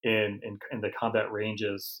in the combat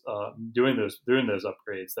ranges, doing those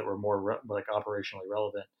upgrades that were more operationally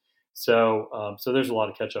relevant. So there's a lot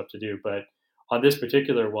of catch up to do. But on this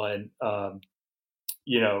particular one,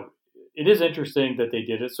 it is interesting that they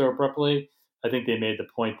did it so abruptly. I think they made the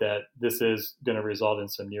point that this is going to result in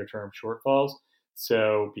some near term shortfalls.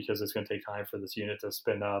 So because it's going to take time for this unit to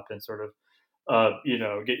spin up and sort of,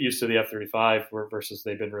 get used to the F-35 versus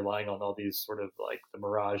they've been relying on all these sort of the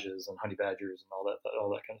Mirages and Honey Badgers and all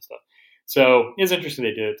that kind of stuff. So it's interesting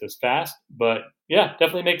they did it this fast, but yeah,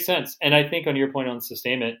 definitely makes sense. And I think on your point on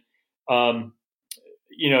sustainment,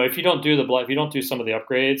 if you don't do some of the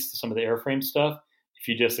upgrades, some of the airframe stuff, if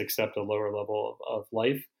you just accept a lower level of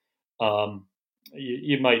life,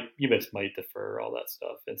 you just might defer all that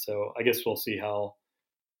stuff. And so I guess we'll see how,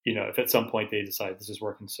 if at some point they decide this is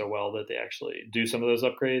working so well that they actually do some of those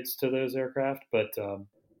upgrades to those aircraft. But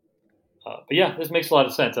yeah, this makes a lot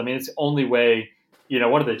of sense. I mean, it's the only way,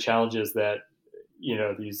 one of the challenges that,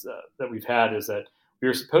 these that we've had is that we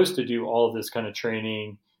were supposed to do all of this kind of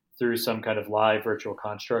training through some kind of live virtual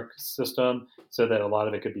construct system so that a lot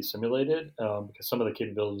of it could be simulated, because some of the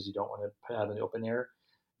capabilities you don't want to have in the open air.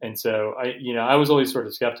 And so I was always sort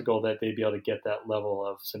of skeptical that they'd be able to get that level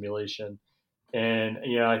of simulation And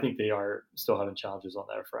I think they are still having challenges on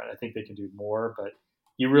that front. I think they can do more, but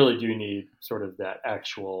you really do need sort of that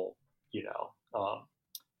actual,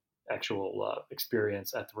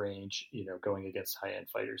 experience at the range, going against high end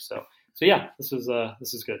fighters. So yeah, this is good.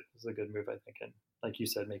 This is a good move, I think, and like you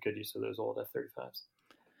said, make good use of those old F-35s.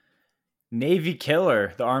 Navy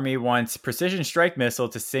killer. The Army wants precision strike missile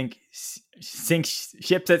to sink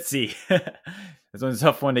ships at sea. This one's a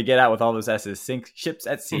tough one to get out with all those S's. Sink ships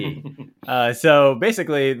at sea. So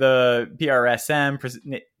basically, the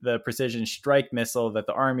PRSM, the precision strike missile that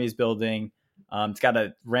the Army is building, it's got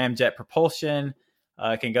a ramjet propulsion.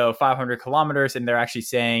 It can go 500 kilometers, and they're actually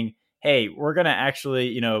saying, "Hey, we're gonna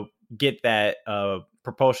actually, get that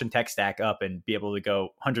propulsion tech stack up and be able to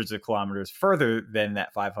go hundreds of kilometers further than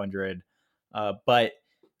that 500." But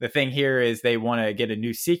the thing here is they want to get a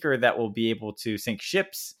new seeker that will be able to sink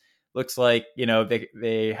ships. Looks like,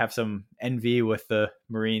 they have some envy with the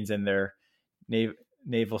Marines and their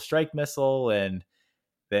naval strike missile, and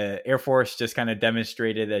the Air Force just kind of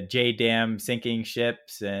demonstrated a JDAM sinking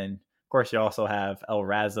ships. And of course, you also have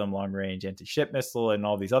LRASM, long range anti-ship missile, and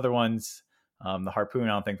all these other ones. The Harpoon, I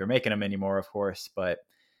don't think they're making them anymore, of course, but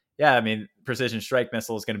yeah, I mean, precision strike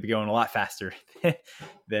missile is going to be going a lot faster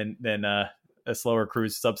than a slower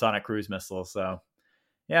subsonic cruise missile. So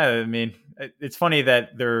yeah, I mean, it's funny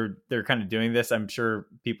that they're kind of doing this. I'm sure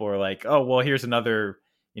people are like, oh, well, here's another,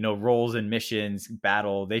 roles and missions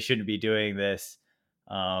battle. They shouldn't be doing this.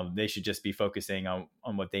 They should just be focusing on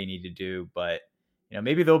what they need to do. But,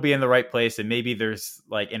 maybe they'll be in the right place, and maybe there's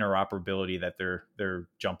like interoperability that they're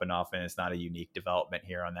jumping off, and it's not a unique development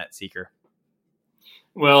here on that seeker.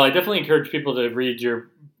 Well, I definitely encourage people to read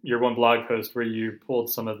your one blog post where you pulled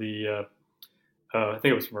some of the I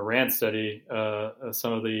think it was from a RAND study,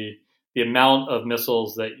 some of the amount of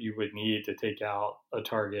missiles that you would need to take out a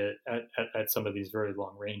target at some of these very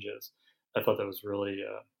long ranges. I thought that was really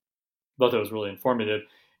informative.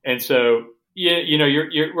 And so,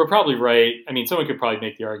 we're probably right. I mean, someone could probably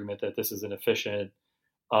make the argument that this is inefficient,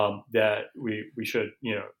 that we should,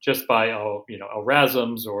 just buy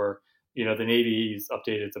LRASMs, or, the Navy's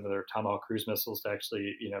updated some of their Tomahawk cruise missiles to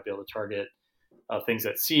actually, be able to target things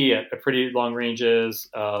at sea at pretty long ranges.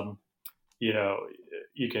 You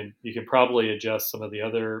can probably adjust some of the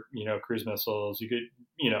other, cruise missiles. You could,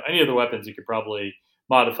 any of the weapons you could probably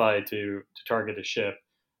modify to target a ship.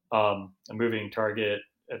 A moving target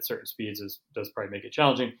at certain speeds does probably make it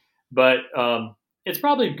challenging, but it's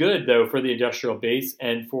probably good though for the industrial base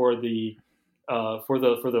and for the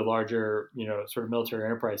larger, sort of military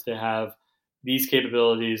enterprise to have these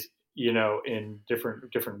capabilities, in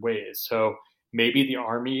different ways. So maybe the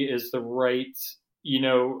Army is the right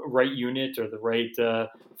unit or the right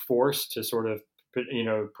force to sort of,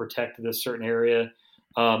 protect this certain area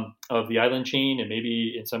of the island chain. And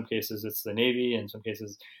maybe in some cases it's the Navy, in some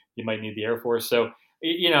cases you might need the Air Force. So,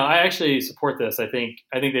 I actually support this. I think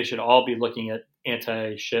they should all be looking at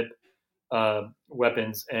anti-ship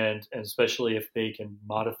weapons, and especially if they can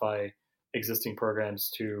modify existing programs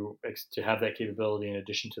to have that capability in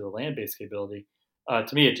addition to the land-based capability.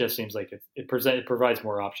 To me, it just seems like it provides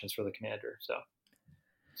more options for the commander. So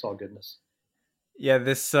it's all goodness. Yeah,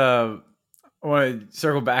 this I want to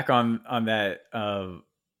circle back on that.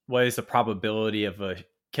 What is the probability of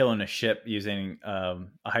killing a ship using a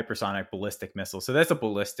hypersonic ballistic missile? So that's a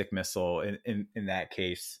ballistic missile in that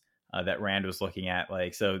case that Rand was looking at.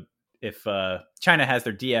 Like, so if China has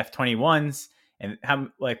their DF-21s, and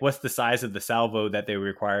what's the size of the salvo that they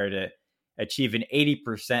require to achieve an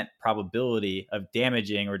 80% probability of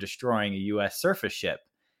damaging or destroying a U.S. surface ship?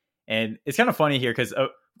 And it's kind of funny here because, of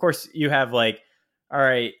course, you have all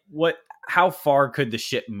right, how far could the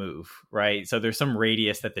ship move, right? So there's some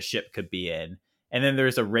radius that the ship could be in, and then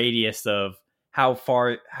there's a radius of how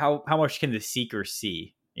much can the seeker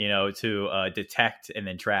see, to detect and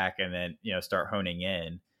then track and then start honing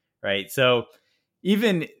in, right? So if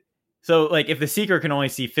the seeker can only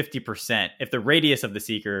see 50%, if the radius of the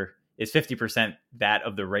seeker is 50% that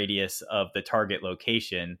of the radius of the target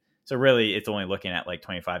location, so really it's only looking at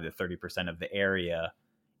 25 to 30% of the area,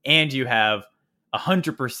 and you have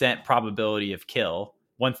 100% probability of kill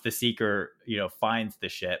once the seeker finds the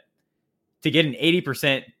ship. To get an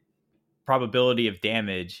 80% probability of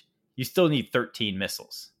damage, you still need 13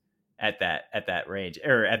 missiles at that range,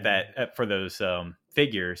 or for those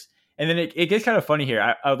figures. And then it gets kind of funny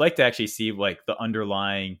here. I would like to actually see the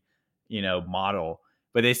underlying model,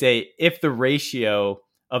 but they say if the ratio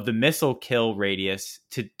of the missile kill radius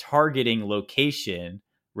to targeting location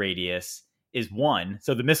radius is 1,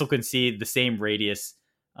 so the missile can see the same radius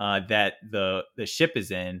that the ship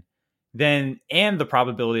is in, then, and the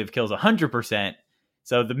probability of kill is 100%,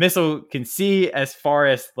 So the missile can see as far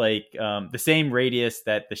as like the same radius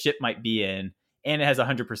that the ship might be in, and it has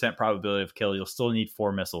 100% probability of kill. You'll still need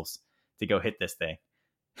 4 missiles to go hit this thing.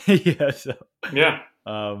 Yeah. So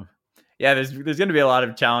there's going to be a lot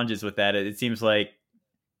of challenges with that. It seems like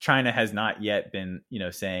China has not yet been,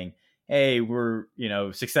 saying, hey, we're,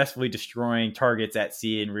 successfully destroying targets at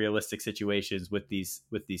sea in realistic situations with these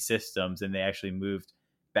systems. And they actually moved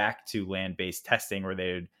back to land-based testing where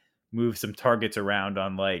they would move some targets around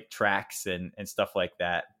on like tracks and stuff like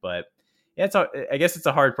that. But yeah, I guess it's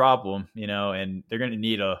a hard problem, and they're going to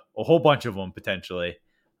need a whole bunch of them potentially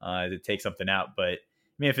to take something out. But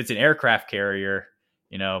I mean, if it's an aircraft carrier,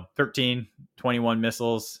 13, 21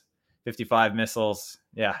 missiles, 55 missiles.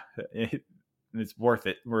 Yeah, it's worth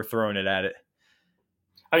it. We're throwing it at it.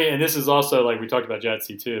 I mean, and this is also like we talked about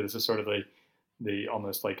JADC2. This is sort of the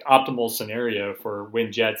almost like optimal scenario for when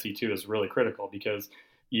JADC2 is really critical, because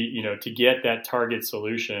to get that target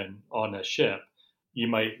solution on a ship, you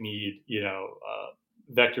might need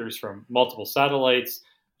vectors from multiple satellites.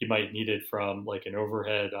 You might need it from like an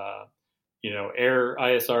overhead air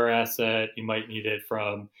ISR asset. You might need it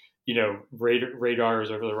from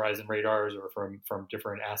radars, over the horizon radars, or from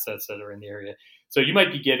different assets that are in the area. So you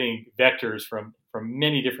might be getting vectors from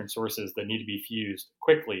many different sources that need to be fused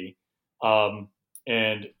quickly,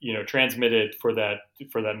 and transmitted for that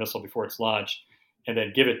missile before it's launched, and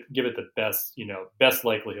then give it the best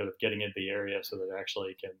likelihood of getting into the area so that it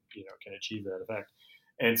actually can achieve that effect.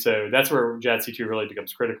 And so that's where JADC2 really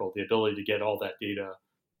becomes critical: the ability to get all that data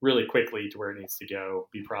really quickly to where it needs to go,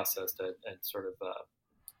 be processed, and sort of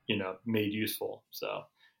made useful. So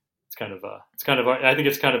it's kind of I think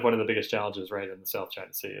it's kind of one of the biggest challenges right in the South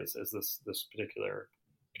China Sea is this particular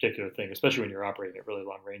thing, especially when you're operating at really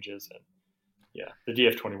long ranges. And yeah, the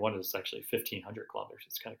DF-21 is actually 1,500 kilometers.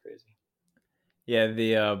 It's kind of crazy.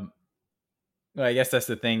 Yeah, well, I guess that's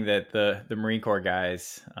the thing that the Marine Corps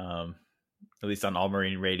guys, at least on All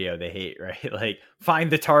Marine Radio, they hate, right? Like,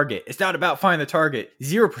 find the target. It's not about find the target.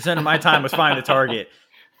 0% of my time was find the target.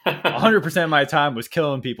 100% of my time was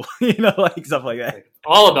killing people, like stuff like that.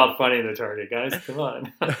 All about finding the target, guys. Come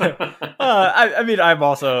on. I mean, I'm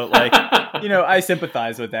also like, I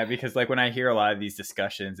sympathize with that, because like when I hear a lot of these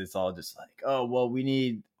discussions, it's all just like, oh, well, we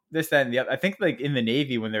need this, that, and the other. I think like in the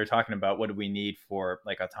Navy, when they're talking about what do we need for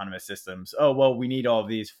like autonomous systems, oh, well, we need all of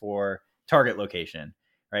these for target location,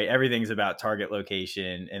 right? Everything's about target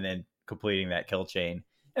location and then completing that kill chain.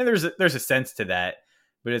 And there's a sense to that.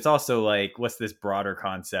 But it's also like, what's this broader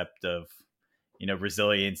concept of,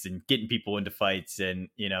 resilience and getting people into fights, and,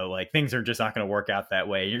 like things are just not going to work out that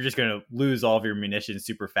way. You're just going to lose all of your munitions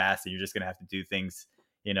super fast, and you're just going to have to do things,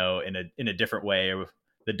 in a different way, or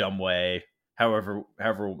the dumb way, however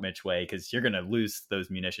which way, because you're going to lose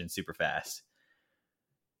those munitions super fast.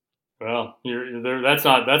 Well, that's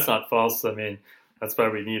not false. I mean, that's why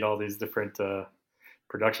we need all these different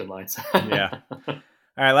production lines. Yeah.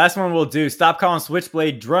 All right, last one we'll do. Stop calling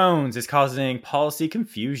Switchblade drones is causing policy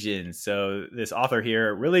confusion. So this author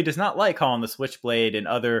here really does not like calling the Switchblade and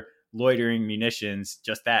other loitering munitions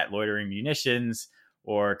just that, loitering munitions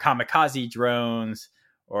or kamikaze drones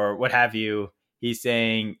or what have you. He's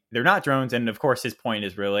saying they're not drones. And of course, his point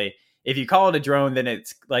is really, if you call it a drone, then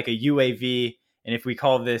it's like a UAV. And if we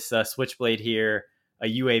call this Switchblade here a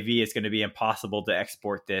UAV, it's going to be impossible to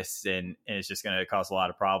export this, and it's just going to cause a lot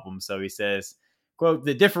of problems. So he says, quote,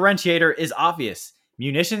 the differentiator is obvious.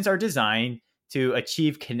 Munitions are designed to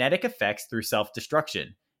achieve kinetic effects through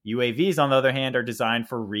self-destruction. UAVs, on the other hand, are designed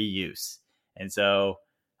for reuse. And so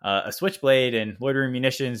a Switchblade and loitering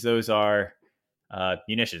munitions, those are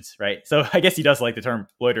munitions, right? So I guess he does like the term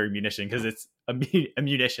loitering munition because it's a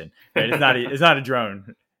munition, right? It's not a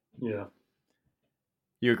drone. Yeah.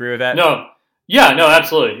 You agree with that? No. Yeah, no,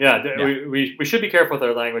 absolutely. Yeah. We should be careful with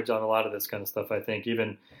our language on a lot of this kind of stuff, I think.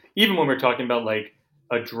 Even when we're talking about like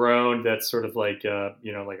a drone that's sort of like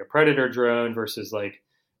like a Predator drone versus like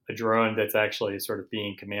a drone that's actually sort of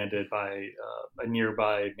being commanded by a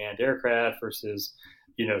nearby manned aircraft versus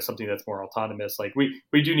something that's more autonomous. Like we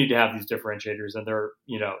do need to have these differentiators, and there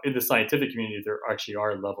in the scientific community there actually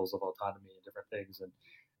are levels of autonomy and different things, and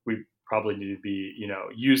we probably need to be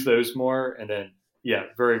use those more, and then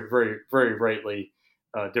very very very rightly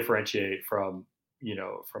differentiate from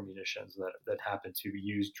munitions that happen to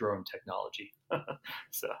use drone technology.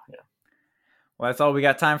 So, yeah. Well, that's all we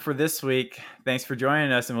got time for this week. Thanks for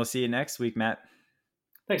joining us, and we'll see you next week, Matt.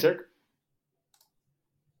 Thanks, Eric.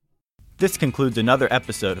 This concludes another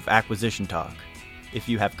episode of Acquisition Talk. If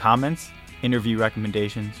you have comments, interview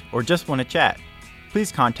recommendations, or just want to chat,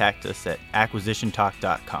 please contact us at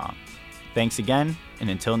acquisitiontalk.com. Thanks again,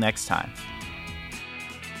 and until next time.